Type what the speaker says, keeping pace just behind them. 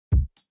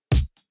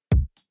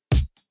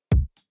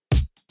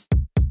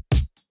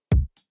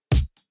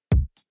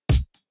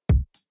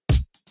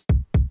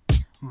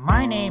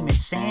My name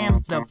is Sam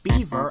the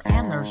Beaver,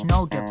 and there's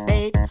no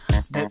debate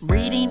that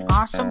reading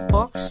awesome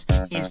books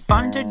is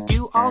fun to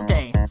do all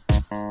day.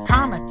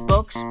 Comic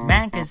books,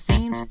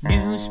 magazines,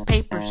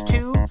 newspapers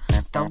too.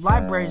 The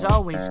library's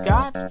always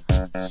got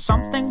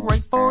something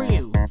great for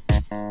you.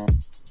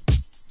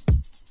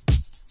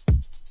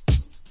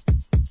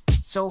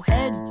 So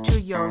head to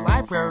your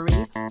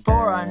library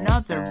for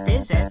another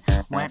visit.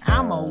 When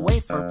I'm away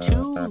for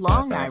too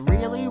long, I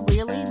really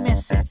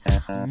miss it.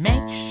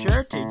 Make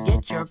sure to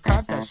get your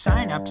card, the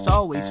sign-up's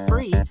always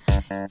free.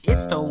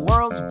 It's the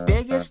world's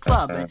biggest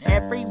club and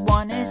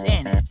everyone is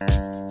in it.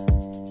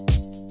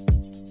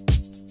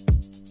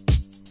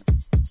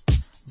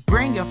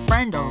 Bring a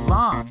friend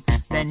along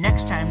the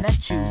next time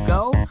that you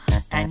go,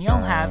 and you'll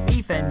have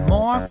even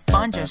more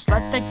fun. Just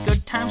let the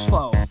good times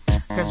flow,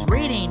 'cause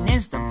reading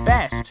is the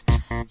best.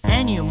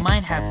 And you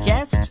might have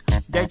guessed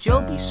that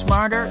you'll be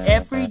smarter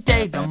every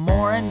day the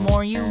more and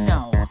more you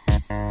know.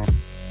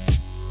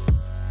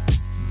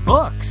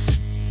 Books.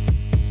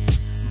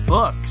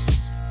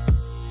 Books.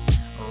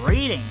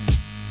 Reading.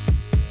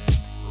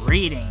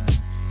 Reading.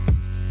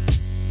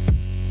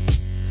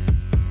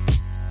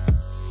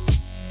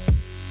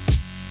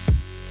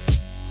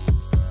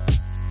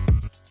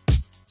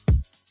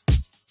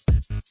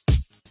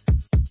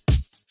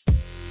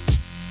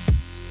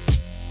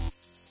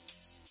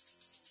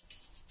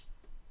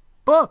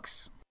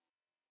 Books.